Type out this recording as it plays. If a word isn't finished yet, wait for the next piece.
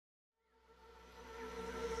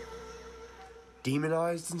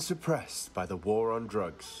Demonized and suppressed by the war on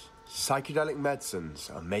drugs, psychedelic medicines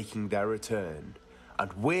are making their return,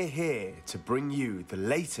 and we're here to bring you the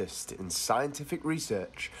latest in scientific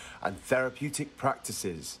research and therapeutic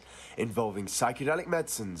practices involving psychedelic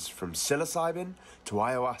medicines from psilocybin to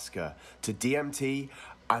ayahuasca to DMT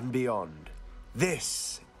and beyond.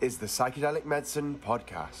 This is the Psychedelic Medicine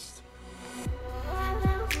Podcast.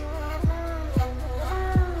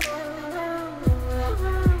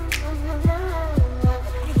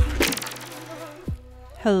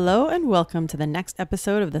 Hello and welcome to the next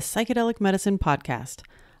episode of the Psychedelic Medicine Podcast.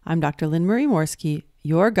 I'm Dr. Lynn Marie Morsky,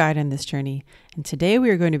 your guide on this journey, and today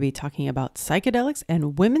we are going to be talking about psychedelics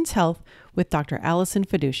and women's health with Dr. Allison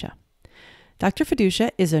Feduccia. Dr.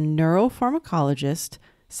 Feduccia is a neuropharmacologist,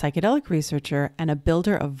 psychedelic researcher, and a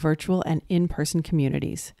builder of virtual and in-person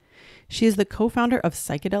communities. She is the co-founder of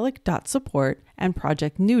Psychedelic.support and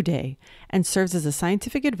Project New Day, and serves as a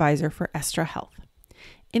scientific advisor for Estra Health.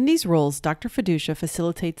 In these roles, Dr. Feduccia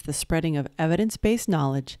facilitates the spreading of evidence-based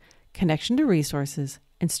knowledge, connection to resources,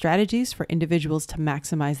 and strategies for individuals to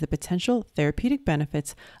maximize the potential therapeutic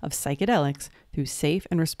benefits of psychedelics through safe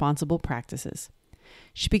and responsible practices.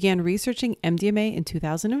 She began researching MDMA in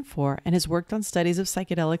 2004 and has worked on studies of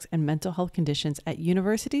psychedelics and mental health conditions at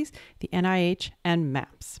universities, the NIH, and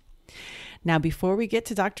MAPS. Now, before we get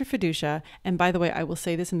to Dr. Feduccia, and by the way, I will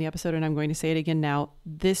say this in the episode and I'm going to say it again now,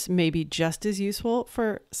 this may be just as useful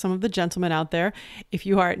for some of the gentlemen out there. If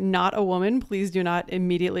you are not a woman, please do not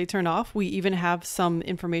immediately turn off. We even have some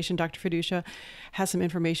information, Dr. Feduccia has some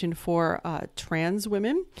information for trans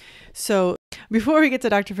women. So before we get to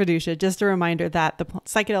Dr. Feduccia, just a reminder that the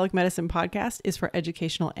Psychedelic Medicine Podcast is for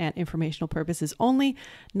educational and informational purposes only.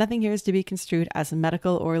 Nothing here is to be construed as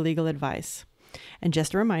medical or legal advice. And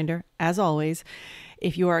just a reminder, as always,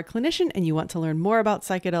 if you are a clinician and you want to learn more about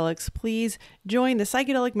psychedelics, please join the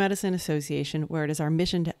Psychedelic Medicine Association, where it is our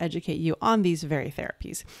mission to educate you on these very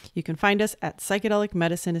therapies. You can find us at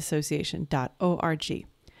psychedelicmedicineassociation.org.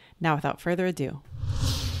 Now, without further ado,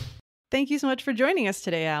 thank you so much for joining us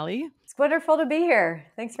today, Allie. It's wonderful to be here.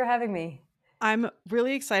 Thanks for having me. I'm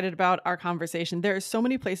really excited about our conversation. There are so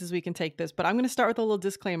many places we can take this, but I'm going to start with a little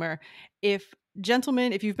disclaimer.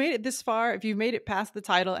 Gentlemen, if you've made it this far, if you've made it past the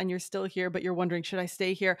title and you're still here, but you're wondering, should I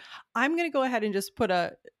stay here? I'm going to go ahead and just put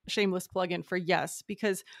a shameless plug in for yes,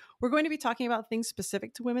 because we're going to be talking about things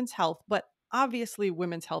specific to women's health, but obviously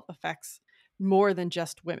women's health affects more than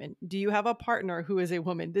just women. Do you have a partner who is a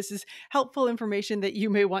woman? This is helpful information that you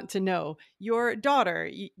may want to know. Your daughter,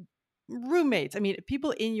 roommates,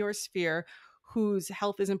 people in your sphere whose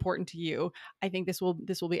health is important to you. I think this will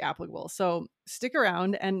be applicable. So stick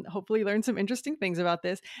around and hopefully learn some interesting things about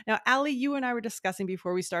this. Now, Allie, you and I were discussing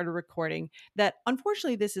before we started recording that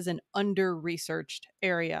unfortunately this is an under-researched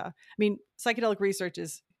area. Psychedelic research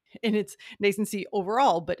is in its nascency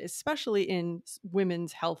overall, but especially in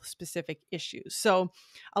women's health specific issues. So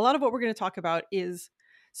a lot of what we're going to talk about is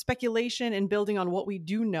speculation and building on what we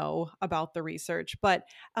do know about the research. But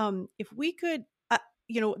if we could,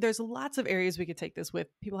 there's lots of areas we could take this with.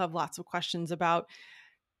 People have lots of questions about,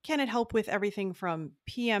 can it help with everything from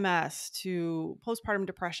PMS to postpartum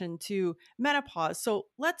depression to menopause? So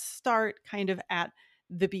let's start kind of at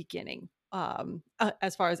the beginning,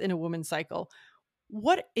 as far as in a woman's cycle.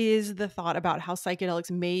 What is the thought about how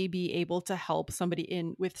psychedelics may be able to help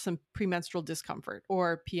somebody with some premenstrual discomfort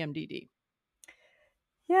or PMDD?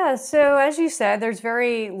 Yeah, so as you said, there's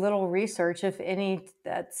very little research, if any,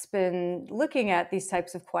 that's been looking at these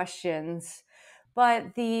types of questions.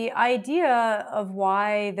 But the idea of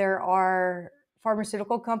why there are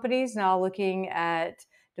pharmaceutical companies now looking at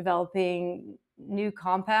developing new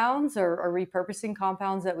compounds or repurposing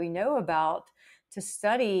compounds that we know about to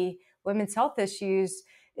study women's health issues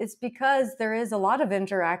is because there is a lot of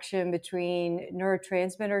interaction between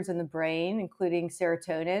neurotransmitters in the brain, including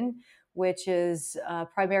serotonin, which is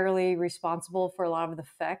primarily responsible for a lot of the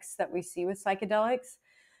effects that we see with psychedelics,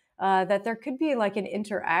 that there could be like an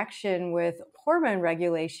interaction with hormone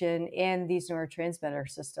regulation in these neurotransmitter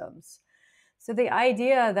systems. So the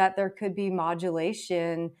idea that there could be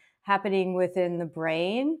modulation happening within the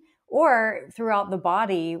brain or throughout the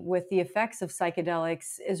body with the effects of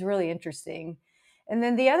psychedelics is really interesting. And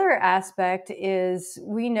then the other aspect is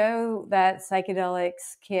we know that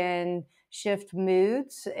psychedelics can shift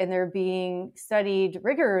moods, and they're being studied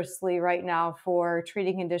rigorously right now for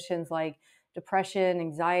treating conditions like depression,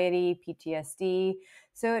 anxiety, PTSD.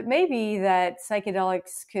 So it may be that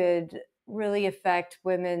psychedelics could really affect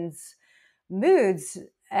women's moods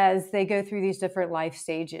as they go through these different life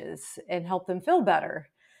stages and help them feel better.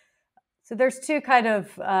 So there's two kind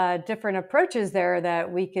of different approaches there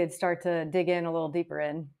that we could start to dig in a little deeper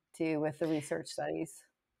in. too with the research studies.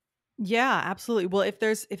 Yeah, absolutely. Well, if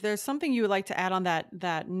there's something you would like to add on that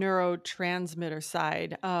neurotransmitter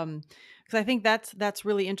side, because I think that's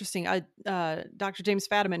really interesting. Dr. James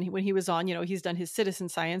Fadiman, when he was on, he's done his citizen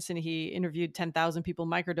science and he interviewed 10,000 people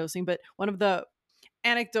microdosing. But one of the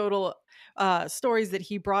anecdotal stories that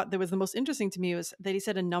he brought that was the most interesting to me was that he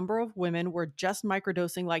said a number of women were just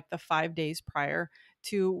microdosing like the 5 days prior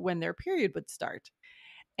to when their period would start.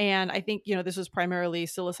 And I think, this was primarily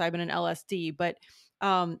psilocybin and LSD, but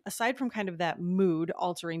aside from kind of that mood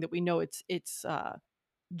altering that we know it's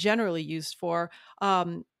generally used for,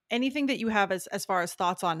 anything that you have as far as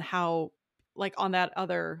thoughts on how, like on that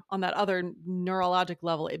other neurologic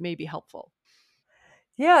level, it may be helpful.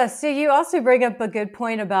 Yeah, so you also bring up a good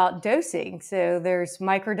point about dosing. So there's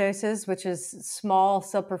microdoses, which is small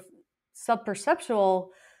subperceptual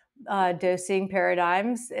dosing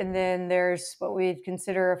paradigms. And then there's what we'd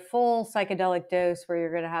consider a full psychedelic dose where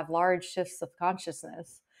you're going to have large shifts of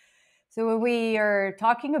consciousness. So when we are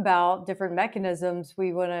talking about different mechanisms,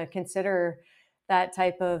 we want to consider that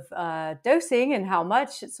type of dosing and how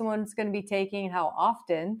much someone's going to be taking and how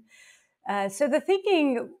often. So the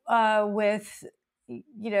thinking with,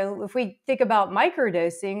 if we think about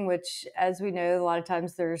microdosing, which, as we know, a lot of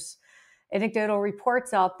times there's anecdotal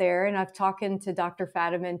reports out there, and I've talked to Dr.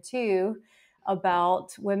 Fadiman too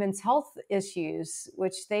about women's health issues,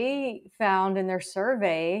 which they found in their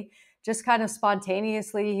survey just kind of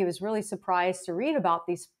spontaneously. He was really surprised to read about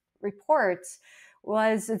these reports,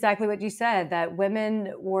 was exactly what you said, that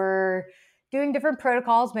women were doing different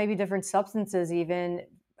protocols, maybe different substances, even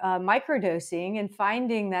microdosing, and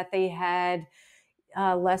finding that they had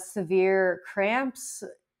less severe cramps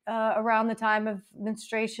around the time of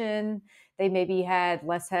menstruation. They maybe had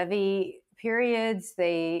less heavy periods.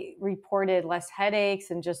 They reported less headaches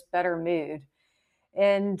and just better mood.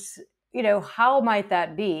 And, how might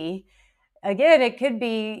that be? Again, it could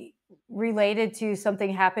be related to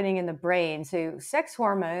something happening in the brain. So, sex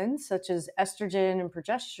hormones such as estrogen and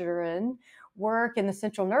progesterone work in the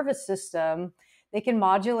central nervous system. They can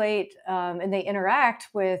modulate and they interact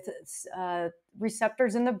with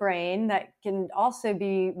receptors in the brain that can also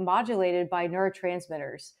be modulated by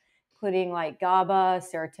neurotransmitters, including like GABA,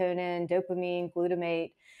 serotonin, dopamine,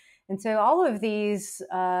 glutamate. And so all of these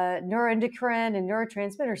neuroendocrine and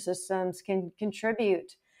neurotransmitter systems can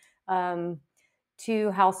contribute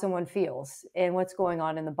to how someone feels and what's going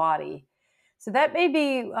on in the body. So that may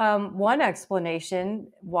be one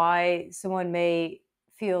explanation why someone may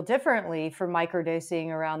feel differently from microdosing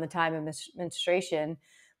around the time of menstruation.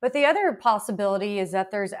 But the other possibility is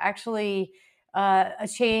that there's actually a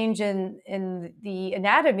change in the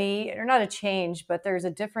anatomy, or not a change, but there's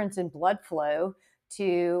a difference in blood flow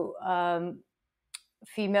to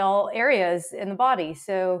female areas in the body.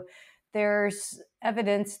 So there's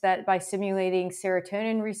evidence that by stimulating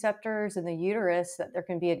serotonin receptors in the uterus, that there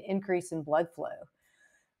can be an increase in blood flow.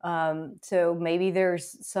 So maybe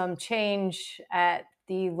there's some change at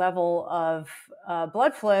the level of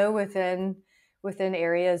blood flow within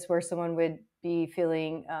areas where someone would be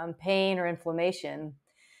feeling pain or inflammation.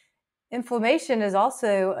 Inflammation is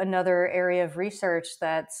also another area of research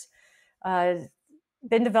that's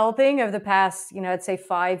been developing over the past, I'd say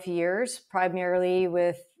 5 years, primarily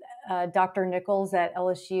with Dr. Nichols at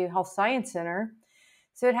LSU Health Science Center.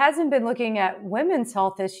 So it hasn't been looking at women's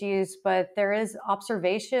health issues, but there is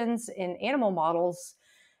observations in animal models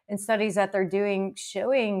and studies that they're doing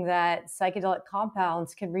showing that psychedelic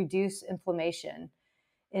compounds can reduce inflammation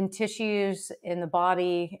in tissues in the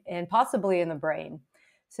body and possibly in the brain.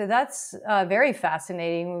 So that's very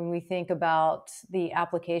fascinating when we think about the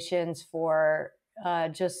applications for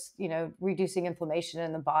just, reducing inflammation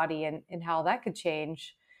in the body and how that could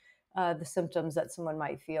change the symptoms that someone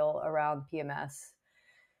might feel around PMS.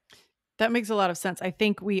 That makes a lot of sense. I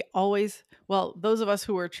think we always, well, those of us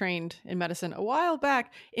who were trained in medicine a while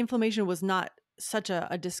back, inflammation was not such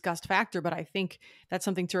a discussed factor, but I think that's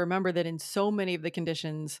something to remember, that in so many of the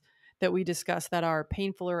conditions that we discuss that are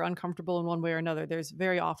painful or uncomfortable in one way or another, there's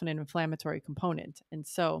very often an inflammatory component. And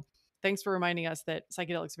so thanks for reminding us that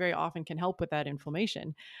psychedelics very often can help with that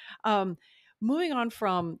inflammation. Um, Moving on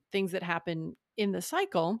from things that happen in the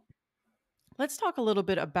cycle, let's talk a little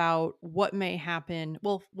bit about what may happen.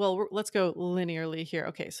 Well, let's go linearly here.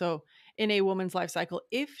 Okay, so in a woman's life cycle,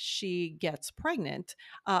 if she gets pregnant,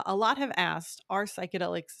 a lot have asked, are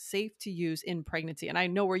psychedelics safe to use in pregnancy? And I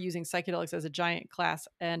know we're using psychedelics as a giant class,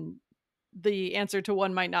 and the answer to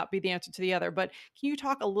one might not be the answer to the other. But can you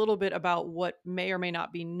talk a little bit about what may or may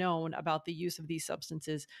not be known about the use of these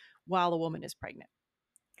substances while a woman is pregnant?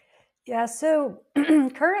 Yeah, so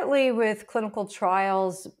currently with clinical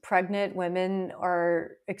trials, pregnant women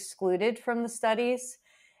are excluded from the studies,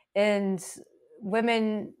 and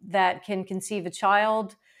women that can conceive a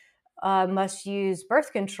child must use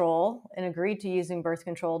birth control and agree to using birth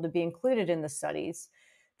control to be included in the studies.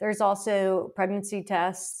 There's also pregnancy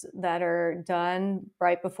tests that are done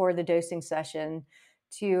right before the dosing session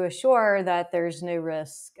to assure that there's no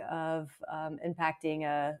risk of impacting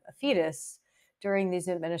a fetus during these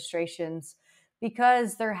administrations,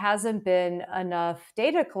 because there hasn't been enough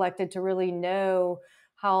data collected to really know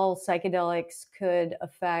how psychedelics could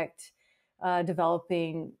affect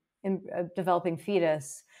developing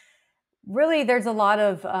fetus. Really, there's a lot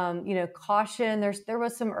of caution. There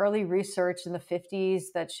was some early research in the 50s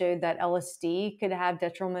that showed that LSD could have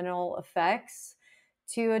detrimental effects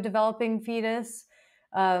to a developing fetus.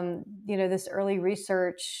 This early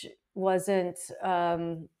research wasn't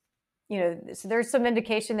so there's some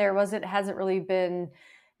indication there wasn't hasn't really been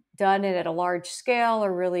done it at a large scale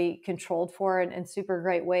or really controlled for it in super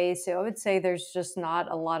great ways. So I would say there's just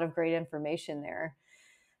not a lot of great information there.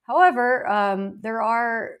 However, there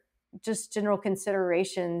are just general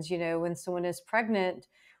considerations, when someone is pregnant,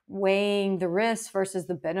 weighing the risk versus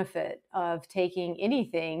the benefit of taking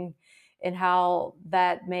anything and how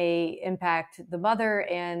that may impact the mother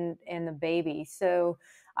and the baby. So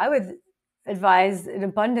I would advise an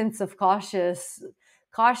abundance of caution,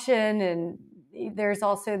 and there's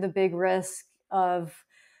also the big risk of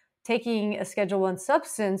taking a Schedule I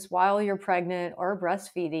substance while you're pregnant or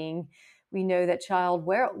breastfeeding. We know that child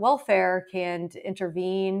welfare can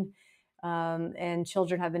intervene, and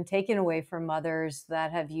children have been taken away from mothers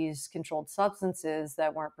that have used controlled substances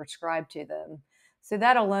that weren't prescribed to them. So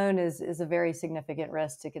that alone is a very significant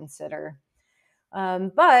risk to consider.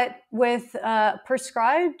 But with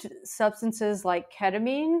prescribed substances like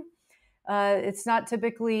ketamine, it's not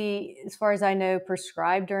typically, as far as I know,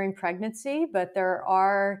 prescribed during pregnancy, but there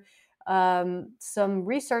are some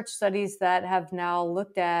research studies that have now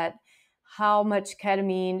looked at how much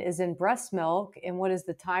ketamine is in breast milk and what is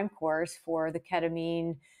the time course for the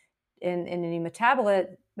ketamine in any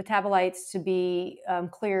metabolites to be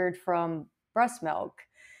cleared from breast milk.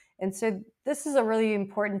 And so this is a really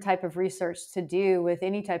important type of research to do with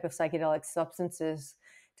any type of psychedelic substances,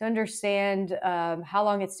 to understand how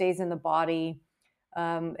long it stays in the body,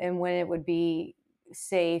 and when it would be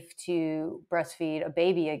safe to breastfeed a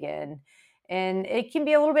baby again. And it can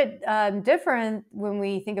be a little bit different when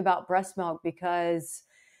we think about breast milk, because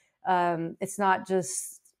it's not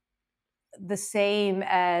just the same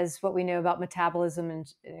as what we know about metabolism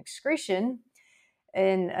and excretion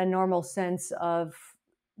in a normal sense of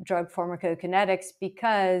drug pharmacokinetics,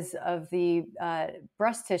 because of the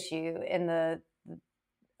breast tissue and the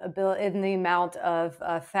amount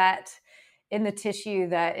of fat in the tissue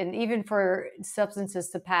that, and even for substances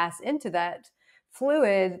to pass into that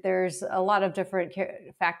fluid, there's a lot of different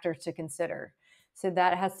factors to consider. So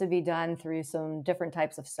that has to be done through some different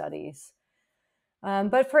types of studies.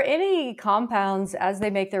 But for any compounds, as they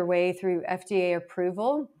make their way through FDA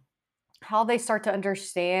approval, how they start to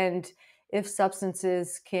understand if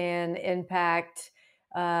substances can impact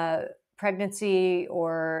pregnancy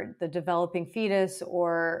or the developing fetus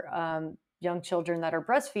or young children that are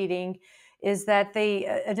breastfeeding, is that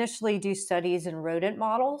they initially do studies in rodent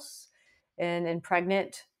models and in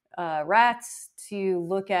pregnant rats to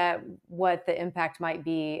look at what the impact might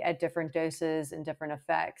be at different doses and different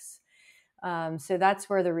effects. So that's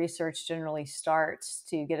where the research generally starts,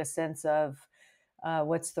 to get a sense of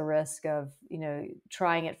what's the risk of,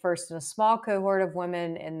 trying it first in a small cohort of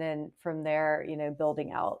women, and then from there,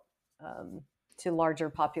 building out to larger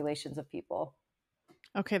populations of people.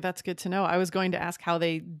 Okay, that's good to know. I was going to ask how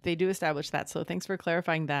they do establish that. So thanks for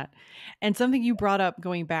clarifying that. And something you brought up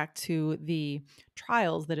going back to the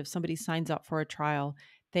trials, that if somebody signs up for a trial,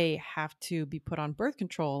 they have to be put on birth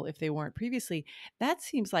control if they weren't previously. That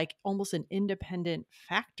seems like almost an independent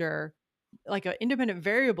factor, like an independent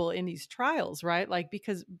variable in these trials, right? Like,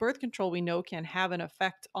 because birth control, we know, can have an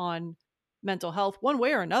effect on mental health one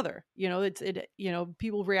way or another.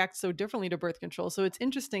 People react so differently to birth control. So it's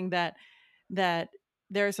interesting that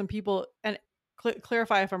there are some people, and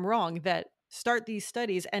clarify if I'm wrong, that start these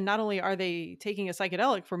studies, and not only are they taking a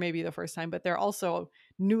psychedelic for maybe the first time, but they're also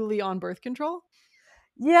newly on birth control.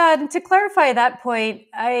 Yeah, and to clarify that point,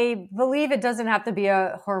 I believe it doesn't have to be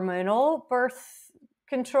a hormonal birth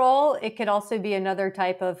control. It could also be another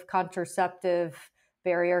type of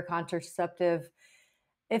barrier contraceptive.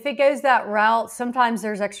 If it goes that route, sometimes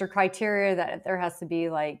there's extra criteria that there has to be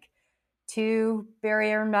like 2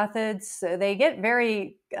 barrier methods. So they get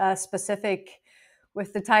very specific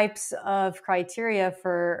with the types of criteria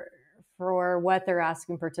for for what they're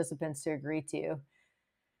asking participants to agree to.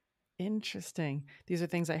 Interesting. These are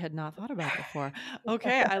things I had not thought about before.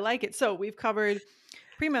 Okay, I like it. So we've covered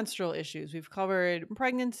premenstrual issues, we've covered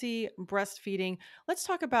pregnancy, breastfeeding. Let's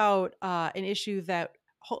talk about an issue that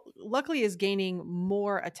luckily is gaining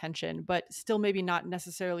more attention, but still maybe not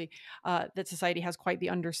necessarily that society has quite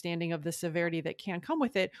the understanding of the severity that can come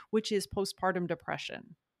with it, which is postpartum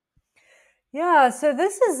depression. Yeah, so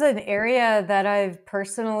this is an area that I've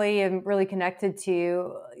personally am really connected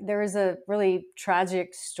to. There was a really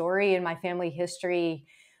tragic story in my family history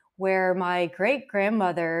where my great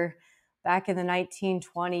grandmother, back in the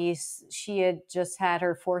 1920s, she had just had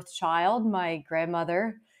her fourth child, my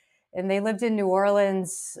grandmother, and they lived in New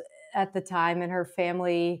Orleans at the time, and her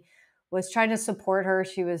family was trying to support her.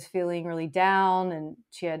 She was feeling really down, and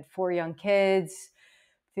she had four young kids,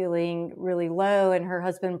 feeling really low, and her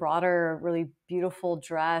husband brought her a really beautiful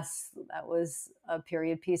dress that was a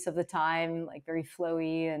period piece of the time, like very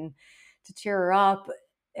flowy, and to cheer her up.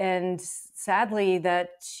 And sadly,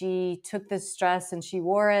 that she took this dress and she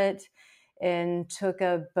wore it and took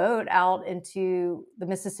a boat out into the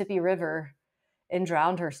Mississippi River and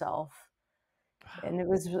drowned herself. And it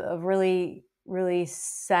was a really, really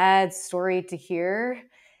sad story to hear.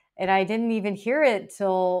 And I didn't even hear it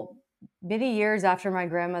till many years after my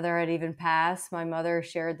grandmother had even passed. My mother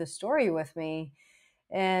shared the story with me.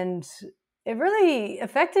 And it really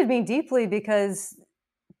affected me deeply, because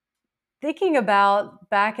thinking about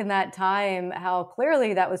back in that time, how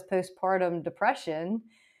clearly that was postpartum depression.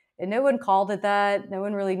 And no one called it that. No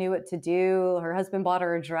one really knew what to do. Her husband bought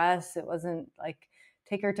her a dress. It wasn't like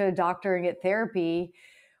take her to a doctor and get therapy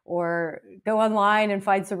or go online and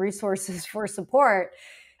find some resources for support.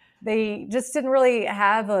 They just didn't really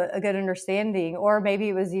have a good understanding, or maybe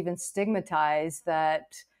it was even stigmatized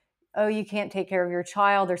that, oh, you can't take care of your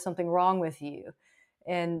child, there's something wrong with you.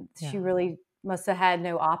 And she Yeah. really must have had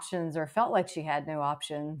no options, or felt like she had no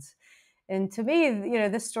options. And to me,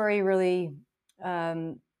 this story really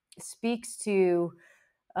um, speaks to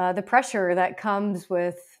the pressure that comes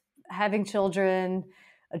with having children,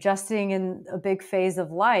 adjusting in a big phase of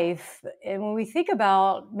life. And when we think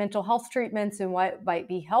about mental health treatments and what might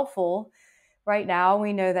be helpful, right now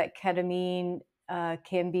we know that ketamine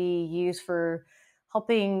can be used for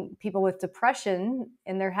helping people with depression.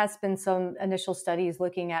 And there has been some initial studies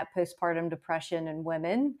looking at postpartum depression in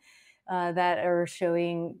women that are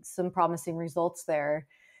showing some promising results there.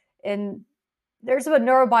 And there's a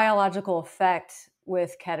neurobiological effect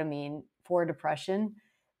with ketamine for depression.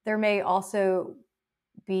 There may also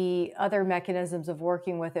be other mechanisms of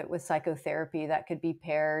working with it with psychotherapy that could be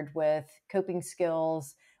paired with coping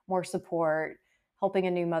skills, more support, helping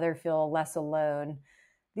a new mother feel less alone.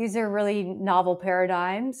 These are really novel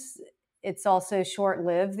paradigms. It's also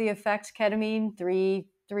short-lived, the effect ketamine, three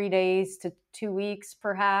days to 2 weeks,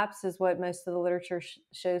 perhaps, is what most of the literature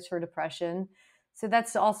shows for depression. So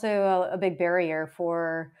that's also a big barrier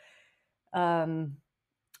for um,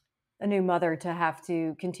 a new mother to have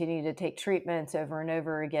to continue to take treatments over and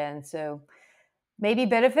over again. So maybe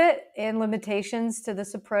benefit and limitations to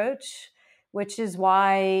this approach, which is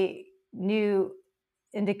why new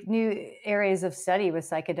areas of study with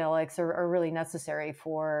psychedelics are really necessary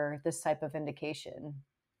for this type of indication.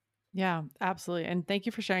 Yeah, absolutely. And thank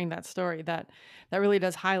you for sharing that story. That really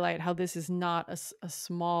does highlight how this is not a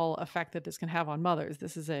small effect that this can have on mothers.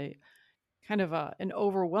 This is a kind of an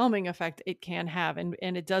overwhelming effect it can have, and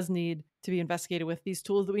it does need to be investigated with these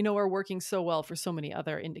tools that we know are working so well for so many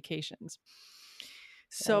other indications.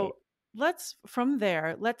 Right. So let's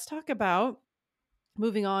talk about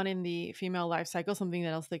moving on in the female life cycle. Something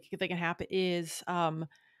that else that can happen is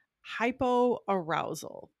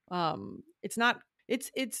hypoarousal.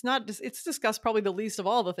 It's discussed probably the least of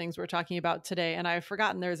all the things we're talking about today. And I've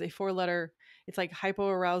forgotten there's a 4-letter, it's like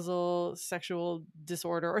hypoarousal sexual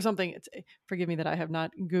disorder or something. Forgive me that I have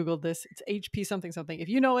not Googled this. It's HP something something. If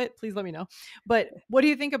you know it, please let me know. But what do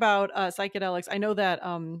you think about psychedelics? I know that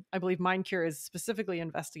I believe MindCure is specifically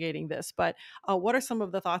investigating this, but what are some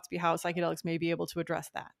of the thoughts behind how psychedelics may be able to address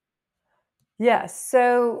that? Yes.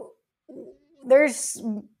 So there's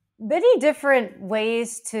many different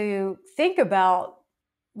ways to think about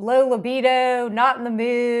low libido, not in the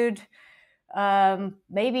mood,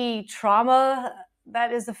 maybe trauma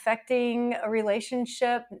that is affecting a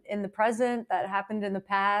relationship in the present that happened in the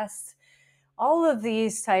past. All of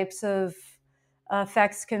these types of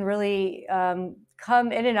effects can really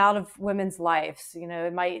come in and out of women's lives.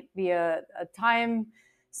 It might be a time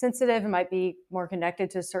sensitive, it might be more connected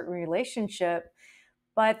to a certain relationship,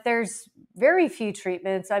 but there's very few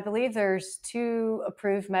treatments. I believe there's 2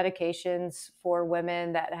 approved medications for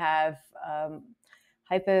women that have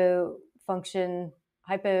function,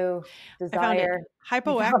 hypo I found it. desire. You found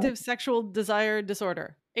Hypoactive sexual desire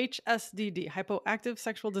disorder. HSDD, hypoactive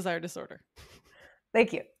sexual desire disorder.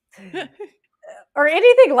 Thank you. Or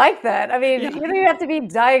anything like that. I mean, Yeah. you don't have to be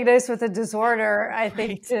diagnosed with a disorder, I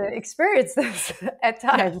think, Right. to experience this at Yes.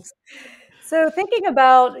 times. So thinking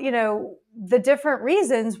about, the different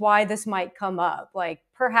reasons why this might come up, like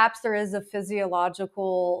perhaps there is a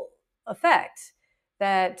physiological effect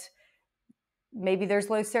that maybe there's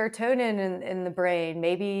low serotonin in the brain.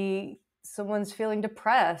 Maybe someone's feeling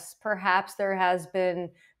depressed. Perhaps there has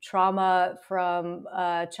been trauma from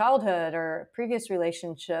childhood or previous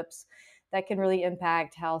relationships that can really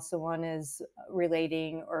impact how someone is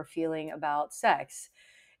relating or feeling about sex.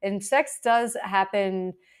 And sex does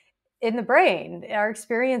happen in the brain. Our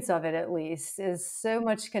experience of it, at least, is so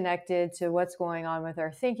much connected to what's going on with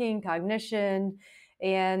our thinking, cognition,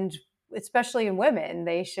 and especially in women,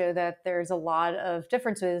 they show that there's a lot of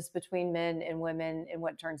differences between men and women in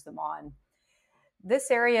what turns them on.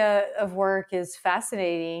 This area of work is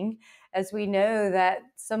fascinating, as we know that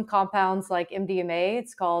some compounds like MDMA,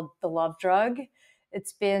 it's called the love drug,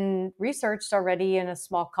 it's been researched already in a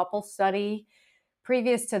small couple study.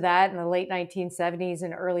 Previous to that, in the late 1970s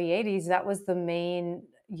and early 80s, that was the main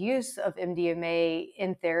use of MDMA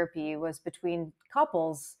in therapy, was between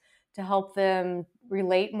couples to help them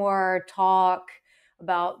relate more, talk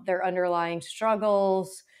about their underlying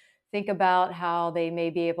struggles, think about how they may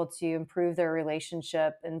be able to improve their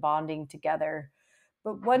relationship and bonding together.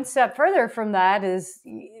 But one step further from that is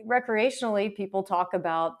recreationally, people talk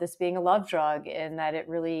about this being a love drug and that it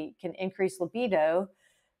really can increase libido.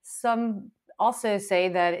 Some also say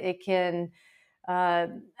that it can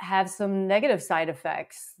have some negative side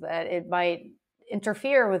effects, that it might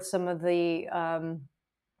interfere with some of the,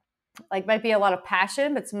 like, might be a lot of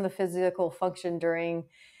passion, but some of the physical function during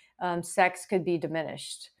sex could be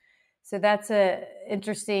diminished. So that's a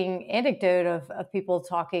interesting anecdote of people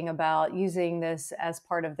talking about using this as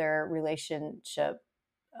part of their relationship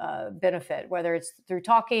benefit, whether it's through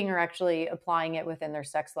talking or actually applying it within their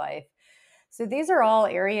sex life. So these are all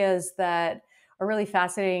areas that are really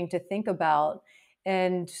fascinating to think about.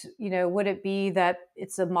 And, would it be that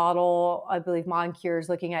it's a model, I believe Moncure is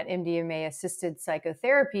looking at MDMA assisted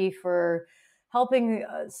psychotherapy for helping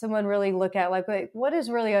someone really look at, like, what is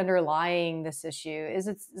really underlying this issue? Is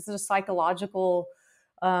it a psychological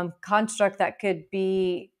construct that could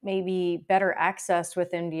be maybe better accessed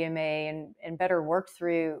with MDMA and better worked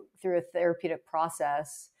through a therapeutic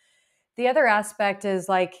process? The other aspect is,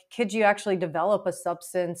 like, could you actually develop a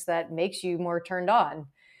substance that makes you more turned on?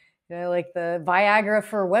 Like the Viagra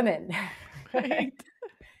for women. Right.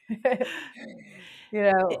 you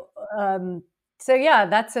It- know, so yeah,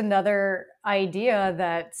 that's another idea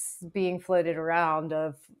that's being floated around,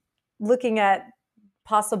 of looking at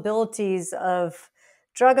possibilities of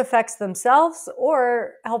drug effects themselves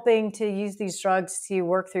or helping to use these drugs to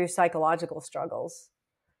work through psychological struggles.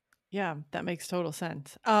 yeah, that makes total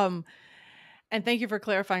sense. And thank you for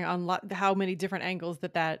clarifying on how many different angles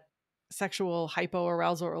that sexual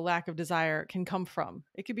hypoarousal or lack of desire can come from.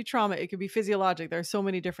 It could be trauma, it could be physiologic. There are so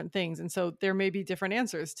many different things. And so there may be different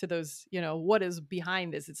answers to those, what is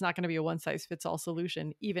behind this. It's not going to be a one size fits all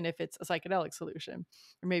solution, even if it's a psychedelic solution.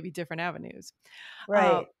 There may be different avenues. Uh,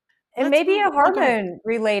 Right. And let's maybe move. a Oh, go ahead. hormone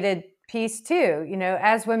related piece too.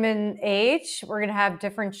 As women age, we're going to have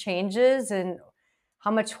different changes in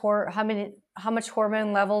how much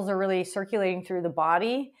hormone levels are really circulating through the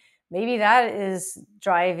body. Maybe that is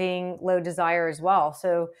driving low desire as well.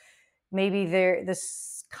 So maybe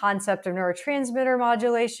this concept of neurotransmitter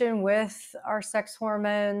modulation with our sex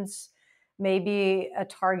hormones may be a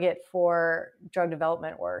target for drug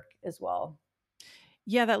development work as well.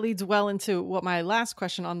 Yeah, that leads well into what my last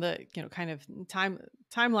question on the, kind of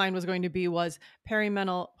timeline was going to be, was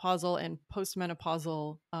perimenopausal and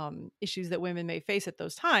postmenopausal issues that women may face at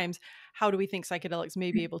those times. How do we think psychedelics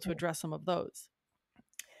may be able to address some of those?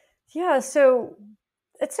 Yeah, so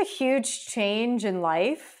it's a huge change in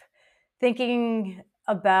life. Thinking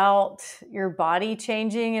about your body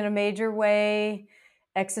changing in a major way,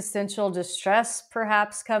 existential distress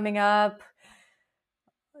perhaps coming up,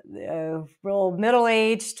 real middle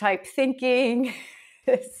age type thinking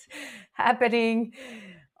is happening.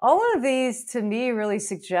 All of these to me really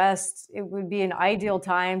suggest it would be an ideal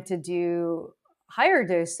time to do higher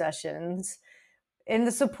dose sessions in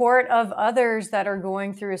the support of others that are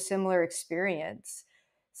going through a similar experience.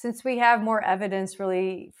 Since we have more evidence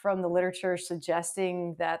really from the literature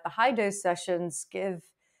suggesting that the high dose sessions give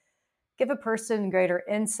a person greater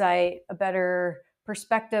insight, a better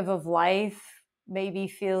perspective of life, maybe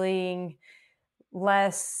feeling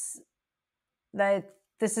less that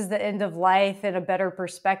this is the end of life and a better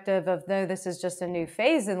perspective of, no, this is just a new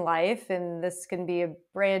phase in life and this can be a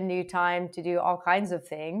brand new time to do all kinds of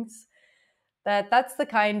things. That's the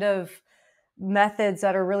kind of methods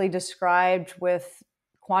that are really described with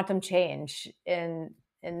quantum change and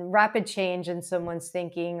rapid change in someone's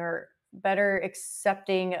thinking, or better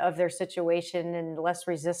accepting of their situation and less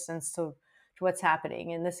resistance to what's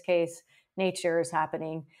happening. In this case, nature is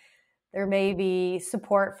happening. There may be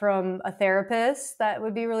support from a therapist that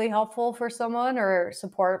would be really helpful for someone, or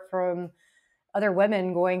support from other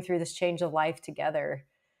women going through this change of life together.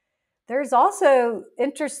 There's also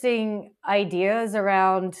interesting ideas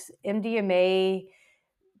around MDMA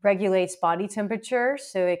regulates body temperature,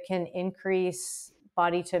 so it can increase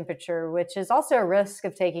body temperature, which is also a risk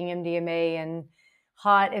of taking MDMA in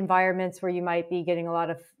hot environments where you might be getting a lot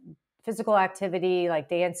of physical activity like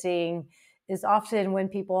dancing. Is often when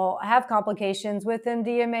people have complications with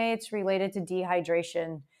MDMA, it's related to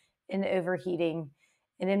dehydration and overheating,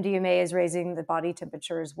 and MDMA is raising the body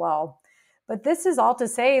temperature as well. But this is all to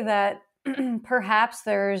say that perhaps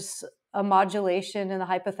there's a modulation in the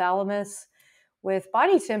hypothalamus with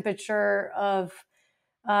body temperature of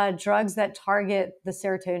drugs that target the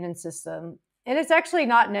serotonin system. And it's actually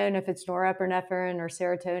not known if it's norepinephrine or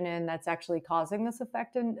serotonin that's actually causing this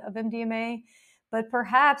effect of MDMA. But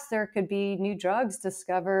perhaps there could be new drugs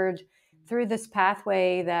discovered through this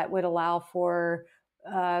pathway that would allow for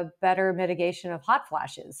better mitigation of hot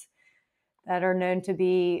flashes that are known to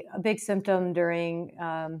be a big symptom during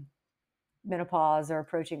menopause or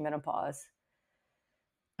approaching menopause.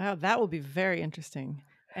 Oh, that will be very interesting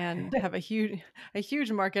and have a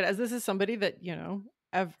huge market, as this is somebody that,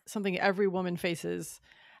 something every woman faces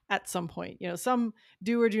at some point. Some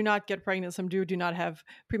do or do not get pregnant, some do or do not have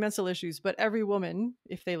premenstrual issues, but every woman,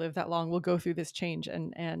 if they live that long, will go through this change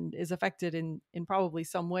and is affected in probably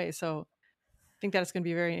some way. So I think that it's going to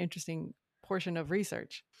be a very interesting portion of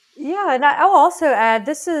research. Yeah, and I'll also add,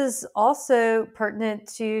 this is also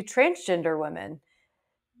pertinent to transgender women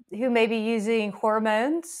who may be using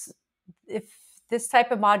hormones. If this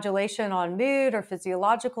type of modulation on mood or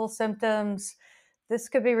physiological symptoms, this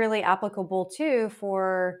could be really applicable too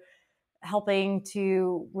for helping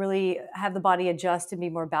to really have the body adjust and be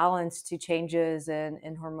more balanced to changes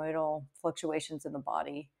in hormonal fluctuations in the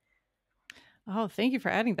body. Oh, thank you for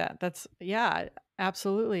adding that. That's, yeah,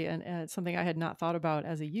 absolutely. And it's something I had not thought about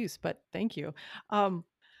as a use, but thank you.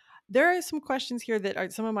 There are some questions here that are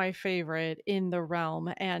some of my favorite in the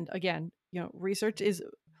realm. And again, research is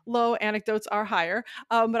low, anecdotes are higher.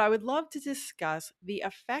 But I would love to discuss the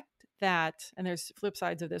effect that, and there's flip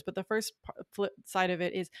sides of this, but the first flip side of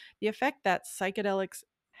it is the effect that psychedelics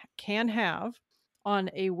can have on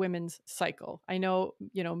a women's cycle. I know,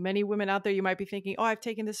 many women out there, you might be thinking, oh, I've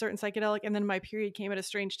taken this certain psychedelic and then my period came at a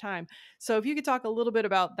strange time. So if you could talk a little bit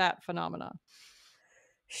about that phenomena.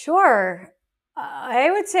 Sure. I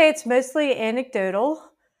would say it's mostly anecdotal,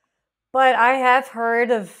 but I have heard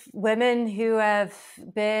of women who have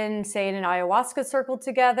been, say, in an ayahuasca circle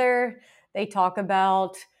together. They talk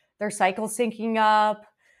about their cycle syncing up,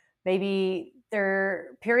 maybe their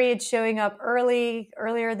period showing up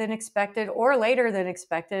earlier than expected, or later than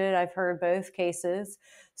expected. I've heard both cases.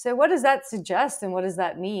 So what does that suggest and what does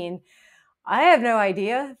that mean? I have no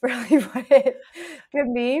idea really what it could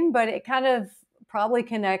mean, but it kind of probably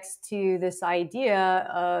connects to this idea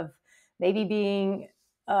of maybe being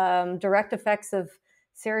direct effects of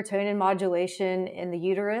serotonin modulation in the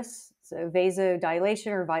uterus, so vasodilation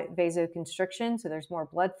or vasoconstriction, so there's more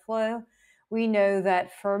blood flow. We know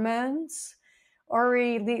that pheromones are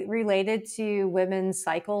related to women's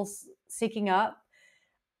cycles syncing up.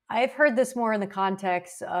 I've heard this more in the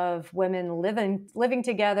context of women living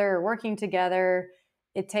together or working together.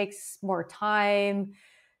 It takes more time,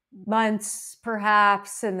 months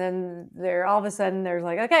perhaps, and then all of a sudden there's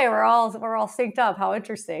like, okay, we're all synced up. How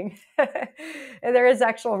interesting. And there is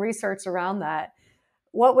actual research around that.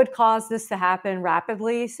 What would cause this to happen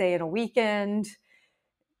rapidly, say in a weekend?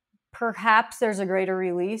 Perhaps there's a greater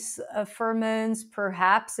release of pheromones.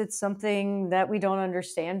 Perhaps it's something that we don't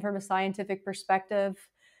understand from a scientific perspective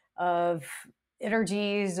of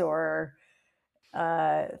energies, or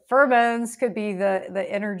pheromones could be the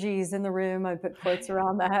energies in the room. I put quotes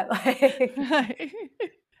around that.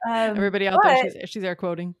 Everybody out there, she's air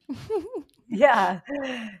quoting. Yeah.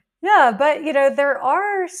 But there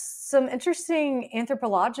are some interesting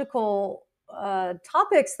anthropological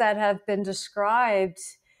topics that have been described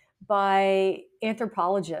by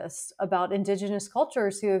anthropologists about indigenous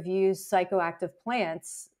cultures who have used psychoactive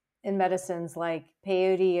plants in medicines like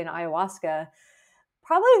peyote and ayahuasca.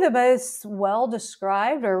 Probably the most well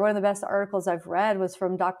described, or one of the best articles I've read, was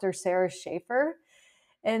from Dr. Sarah Schaefer.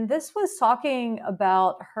 And this was talking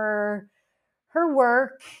about her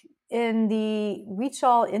work in the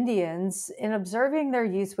Huichol Indians in observing their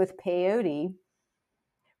use with peyote.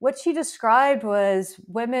 What she described was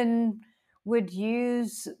women would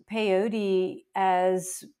use peyote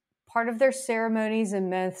as part of their ceremonies and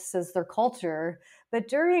myths as their culture, but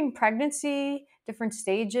during pregnancy, different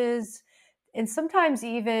stages, and sometimes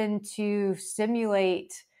even to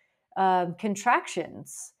stimulate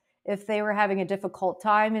contractions. If they were having a difficult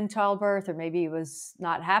time in childbirth, or maybe it was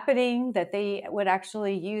not happening, that they would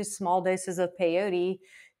actually use small doses of peyote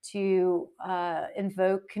to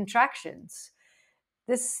invoke contractions.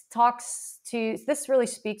 This really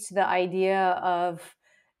speaks to the idea of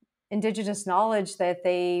indigenous knowledge that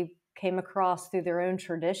they came across through their own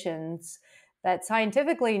traditions, that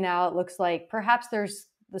scientifically now it looks like perhaps there's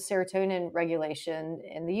the serotonin regulation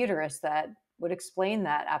in the uterus that would explain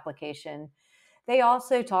that application. They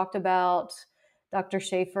also talked about, Dr.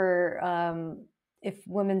 Schaefer, if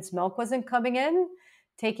women's milk wasn't coming in,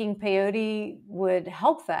 taking peyote would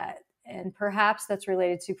help that. And perhaps that's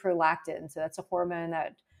related to prolactin. So that's a hormone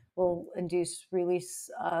that will induce release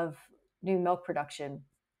of new milk production.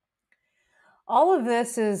 All of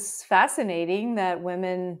this is fascinating, that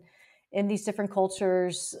women in these different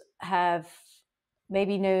cultures have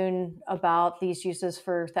maybe known about these uses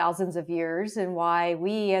for thousands of years, and why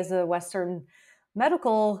we as a Western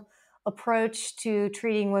medical approach to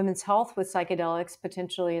treating women's health with psychedelics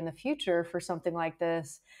potentially in the future for something like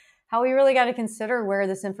this, how we really got to consider where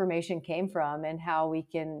this information came from and how we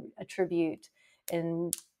can attribute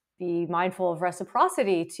and be mindful of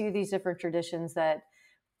reciprocity to these different traditions that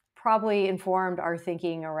probably informed our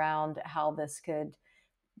thinking around how this could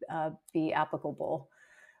be applicable.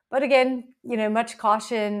 But again, much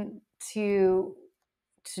caution to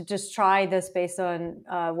just try this based on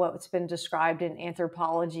what's been described in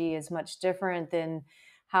anthropology is much different than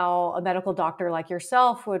how a medical doctor like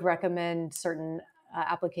yourself would recommend certain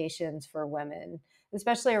applications for women,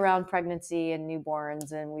 especially around pregnancy and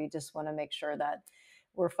newborns. And we just want to make sure that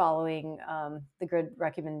we're following the good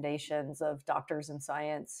recommendations of doctors and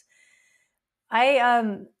science.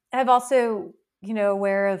 I have also,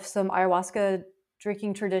 aware of some ayahuasca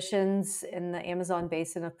drinking traditions in the Amazon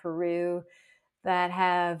basin of Peru that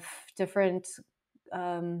have different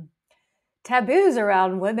taboos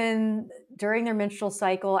around women during their menstrual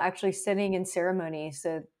cycle actually sitting in ceremony.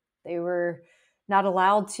 So they were not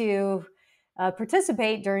allowed to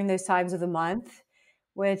participate during those times of the month,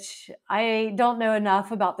 which I don't know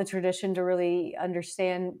enough about the tradition to really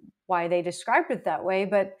understand why they described it that way,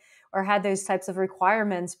 or had those types of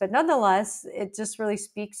requirements. But nonetheless, it just really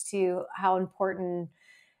speaks to how important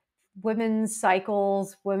women's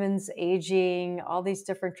cycles, women's aging, all these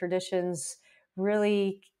different traditions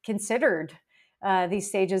really considered these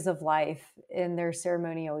stages of life in their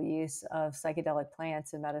ceremonial use of psychedelic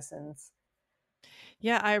plants and medicines.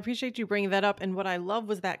 Yeah, I appreciate you bringing that up. And what I love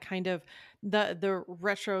was that kind of the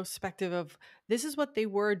retrospective of this is what they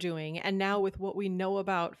were doing, and now with what we know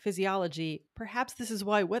about physiology, perhaps this is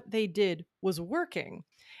why what they did was working.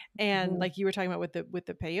 And Mm-hmm. like you were talking about with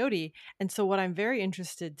the peyote. And so what I'm very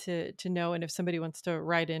interested to know, and if somebody wants to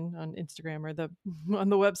write in on Instagram or the on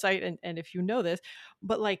the website, and if you know this,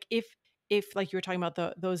 but like if like you were talking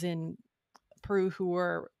about those in Peru who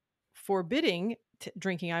were forbidding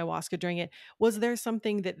drinking ayahuasca during it, was there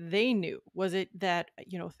something that they knew? Was it that,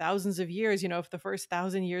 thousands of years, if the first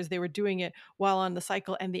 1,000 years they were doing it while on the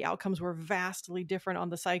cycle and the outcomes were vastly different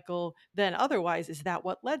on the cycle than otherwise, is that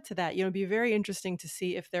what led to that? It'd be very interesting to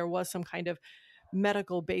see if there was some kind of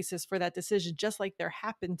medical basis for that decision, just like there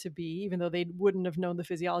happened to be, even though they wouldn't have known the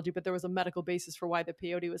physiology, but there was a medical basis for why the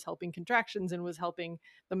peyote was helping contractions and was helping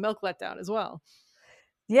the milk letdown as well.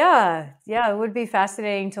 Yeah, it would be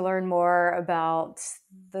fascinating to learn more about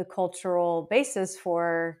the cultural basis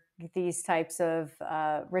for these types of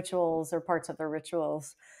rituals or parts of the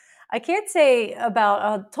rituals. I can't say about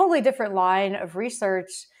a totally different line of research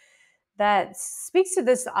that speaks to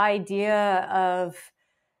this idea of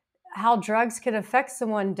how drugs can affect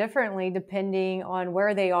someone differently depending on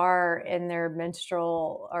where they are in their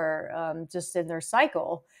menstrual or just in their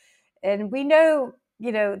cycle. And we know,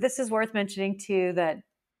 this is worth mentioning too, that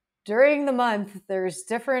during the month, there's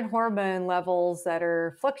different hormone levels that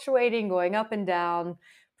are fluctuating, going up and down,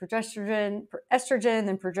 estrogen,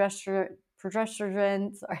 and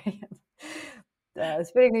progesterone. Sorry,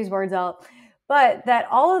 spitting these words out. But that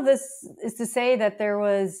all of this is to say that there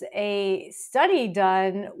was a study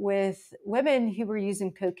done with women who were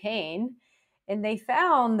using cocaine, and they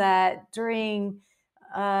found that during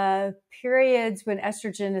periods when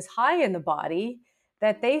estrogen is high in the body,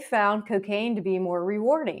 that they found cocaine to be more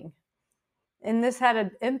rewarding. And this had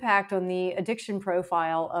an impact on the addiction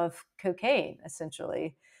profile of cocaine,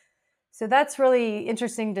 essentially. So that's really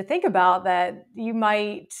interesting to think about, that you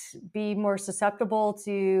might be more susceptible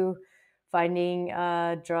to finding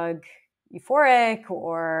a drug euphoric,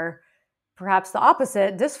 or perhaps the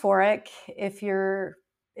opposite, dysphoric, if you're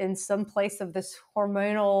in some place of this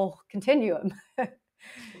hormonal continuum.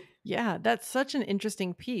 Yeah, that's such an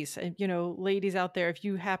interesting piece. And, ladies out there, if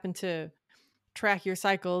you happen to track your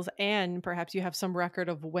cycles and perhaps you have some record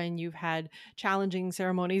of when you've had challenging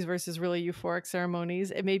ceremonies versus really euphoric ceremonies,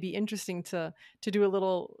 it may be interesting to do a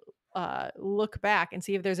little look back and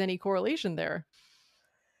see if there's any correlation there.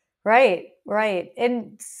 Right, right.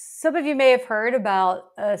 And some of you may have heard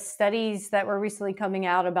about studies that were recently coming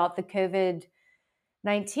out about the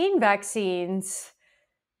COVID-19 vaccines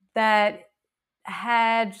that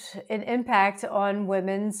had an impact on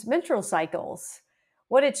women's menstrual cycles.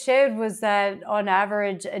 What it showed was that on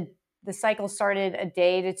average, the cycle started a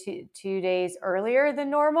day to 2 days earlier than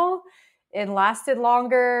normal. It lasted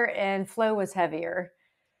longer and flow was heavier.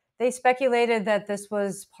 They speculated that this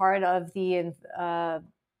was part of the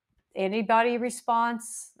antibody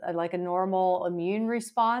response, like a normal immune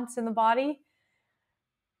response in the body.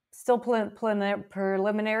 Still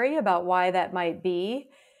preliminary about why that might be.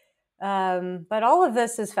 But all of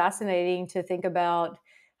this is fascinating to think about,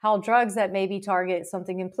 how drugs that maybe target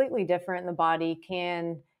something completely different in the body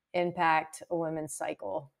can impact a woman's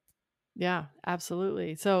cycle. Yeah,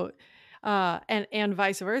 absolutely. So, and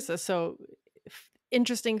vice versa. So,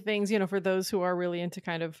 interesting things, for those who are really into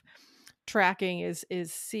kind of tracking is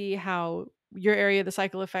see how your area of the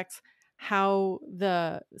cycle affects how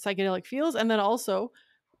the psychedelic feels, and then also,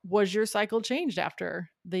 was your cycle changed after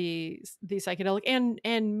the psychedelic,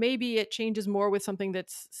 and maybe it changes more with something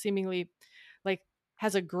that's seemingly like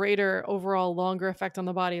has a greater overall longer effect on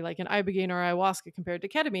the body, like an ibogaine or ayahuasca compared to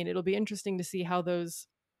ketamine. It'll be interesting to see how those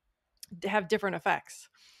have different effects.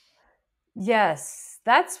 Yes,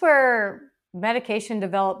 that's where medication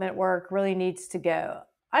development work really needs to go.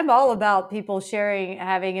 I'm all about people sharing,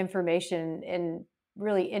 having information, and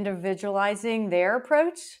really individualizing their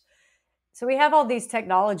approach. So we have all these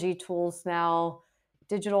technology tools now,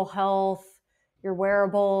 digital health, your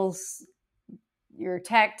wearables, your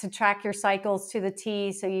tech to track your cycles to the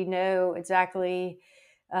T, so you know exactly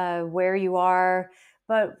where you are.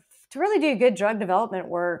 But to really do good drug development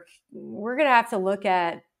work, we're going to have to look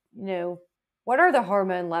at, what are the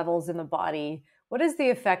hormone levels in the body? What is the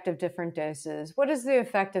effect of different doses? What is the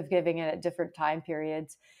effect of giving it at different time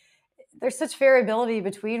periods? There's such variability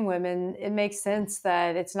between women. It makes sense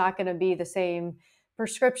that it's not going to be the same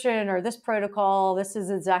prescription or this protocol. This is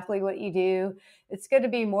exactly what you do. It's going to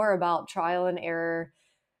be more about trial and error,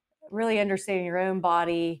 really understanding your own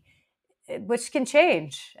body, which can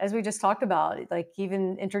change, as we just talked about, like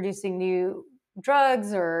even introducing new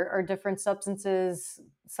drugs or different substances,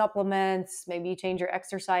 supplements. Maybe you change your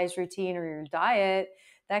exercise routine or your diet.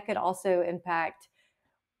 That could also impact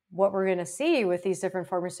what we're going to see with these different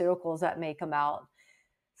pharmaceuticals that may come out.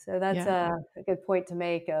 So that's Yeah. a good point to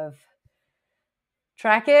make, of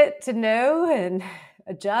track it to know and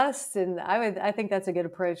adjust. And I think that's a good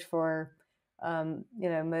approach for,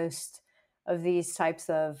 most of these types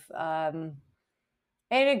of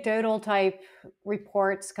anecdotal type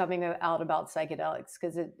reports coming out about psychedelics,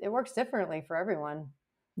 because it works differently for everyone.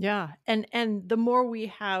 Yeah. And the more we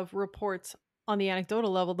have reports on the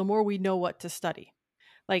anecdotal level, the more we know what to study.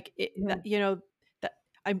 Like Mhm. that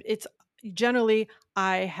it's generally,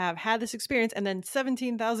 I have had this experience, and then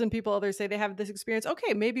 17,000 people others say they have this experience.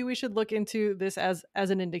 Okay, maybe we should look into this as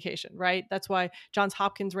an indication, right? That's why Johns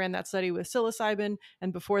Hopkins ran that study with psilocybin,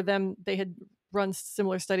 and before them they had run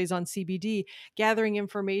similar studies on CBD, gathering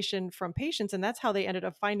information from patients, and that's how they ended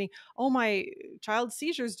up finding, oh, my child's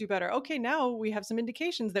seizures do better. Okay, now we have some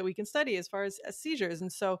indications that we can study as far as seizures.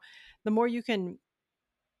 And so the more you can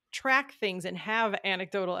track things and have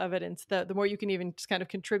anecdotal evidence, the more you can even just kind of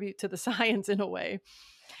contribute to the science in a way.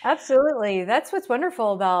 Absolutely. That's what's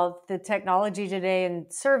wonderful about the technology today,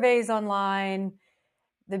 and surveys online,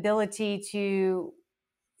 the ability to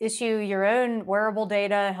issue your own wearable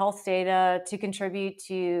data, health data, to contribute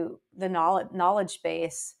to the knowledge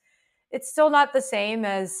base. It's still not the same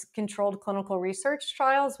as controlled clinical research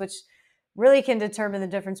trials, which really can determine the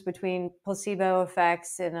difference between placebo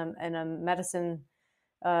effects and a medicine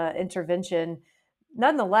intervention.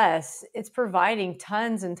 Nonetheless, it's providing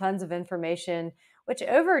tons and tons of information, which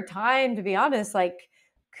over time, to be honest, like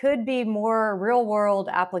could be more real world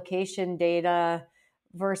application data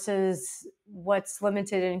versus what's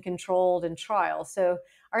limited and controlled in trials. So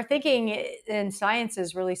our thinking in science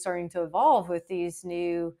is really starting to evolve with these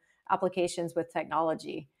new applications with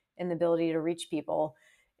technology. and the ability to reach people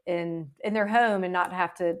in their home and not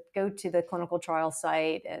have to go to the clinical trial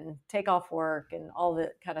site and take off work and all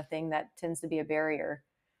the kind of thing that tends to be a barrier.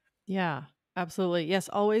 Yeah, absolutely. Yes,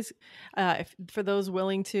 always. If for those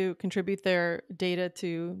willing to contribute their data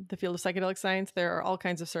to the field of psychedelic science, there are all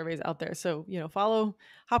kinds of surveys out there. So, follow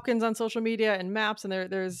Hopkins on social media and Maps, and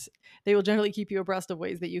they will generally keep you abreast of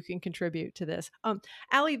ways that you can contribute to this.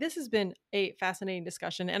 Allie, this has been a fascinating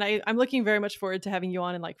discussion, and I'm looking very much forward to having you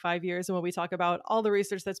on in like 5 years, and when we talk about all the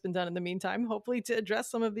research that's been done in the meantime, hopefully to address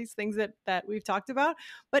some of these things that we've talked about.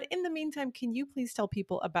 But in the meantime, can you please tell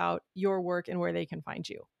people about your work and where they can find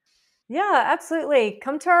you? Yeah, absolutely.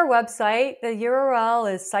 Come to our website. The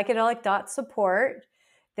URL is psychedelic.support.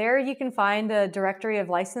 There you can find a directory of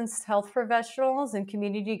licensed health professionals and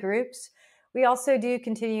community groups. We also do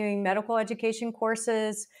continuing medical education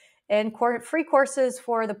courses and free courses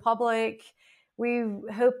for the public. We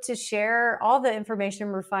hope to share all the information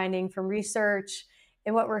we're finding from research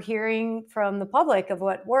and what we're hearing from the public of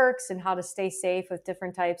what works and how to stay safe with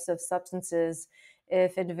different types of substances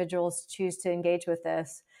if individuals choose to engage with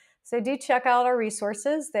this. So do check out our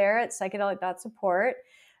resources there at psychedelic.support.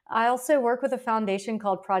 I also work with a foundation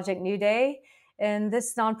called Project New Day, and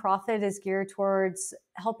this nonprofit is geared towards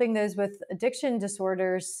helping those with addiction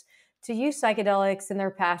disorders to use psychedelics in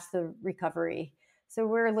their path to recovery. So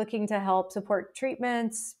we're looking to help support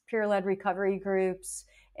treatments, peer-led recovery groups,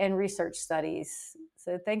 and research studies.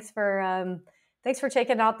 So thanks for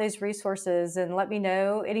checking out those resources, and let me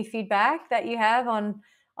know any feedback that you have on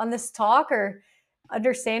this talk or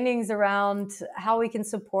understandings around how we can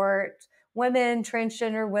support women,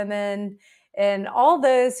 transgender women, and all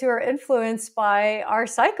those who are influenced by our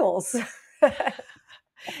cycles.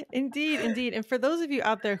 Indeed. And for those of you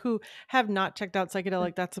out there who have not checked out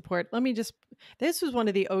Psychedelic.support, this was one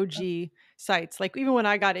of the OG sites. Like even when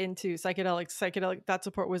I got into psychedelics,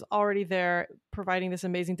 Psychedelic.support was already there providing this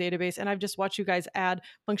amazing database. And I've just watched you guys add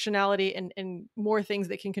functionality and more things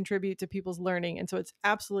that can contribute to people's learning. And so it's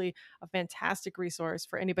absolutely a fantastic resource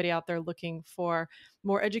for anybody out there looking for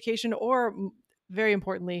more education or, very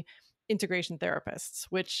importantly, integration therapists,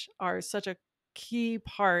 which are such a key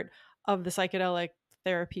part of the psychedelic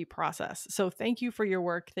therapy process. So thank you for your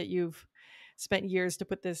work that you've spent years to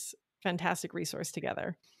put this fantastic resource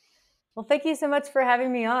together. Well, thank you so much for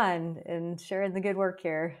having me on and sharing the good work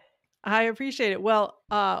here. I appreciate it. Well,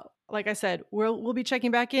 like I said, we'll be checking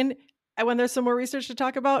back in when there's some more research to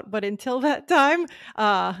talk about. But until that time,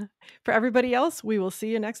 for everybody else, we will see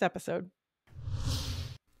you next episode.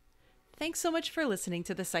 Thanks so much for listening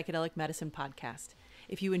to the Psychedelic Medicine Podcast.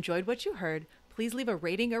 If you enjoyed what you heard, please leave a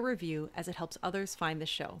rating or review as it helps others find the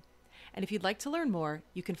show. And if you'd like to learn more,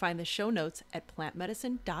 you can find the show notes at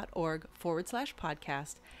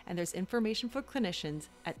plantmedicine.org/podcast, and there's information for clinicians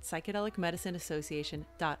at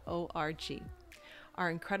psychedelicmedicineassociation.org. Our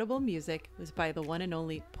incredible music was by the one and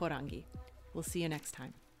only Porangi. We'll see you next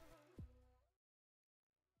time.